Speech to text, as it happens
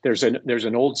there's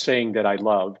an old saying that I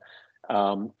love.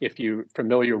 If you're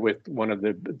familiar with one of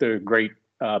the great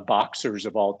boxers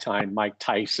of all time, Mike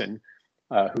Tyson,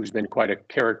 who's been quite a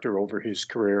character over his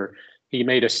career, he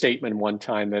made a statement one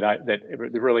time that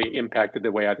really impacted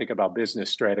the way I think about business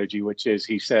strategy, which is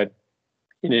he said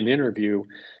in an interview,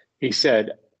 he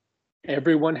said,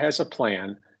 "Everyone has a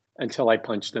plan until I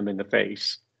punch them in the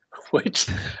face." Which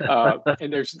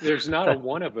and there's not a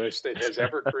one of us that has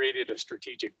ever created a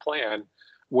strategic plan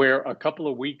where a couple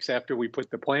of weeks after we put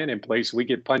the plan in place, we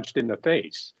get punched in the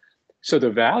face. So the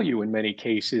value in many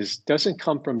cases doesn't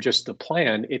come from just the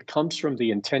plan, it comes from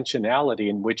the intentionality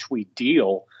in which we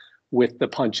deal with the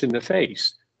punch in the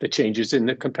face, the changes in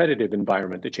the competitive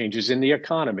environment, the changes in the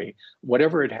economy,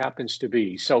 whatever it happens to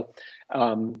be. So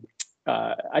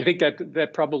I think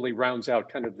that probably rounds out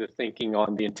kind of the thinking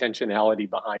on the intentionality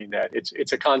behind that.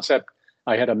 It's a concept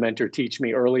I had a mentor teach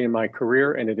me early in my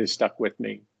career, and it has stuck with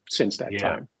me since that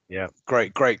time. Yeah,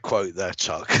 great quote there,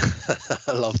 Chuck.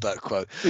 I love that quote.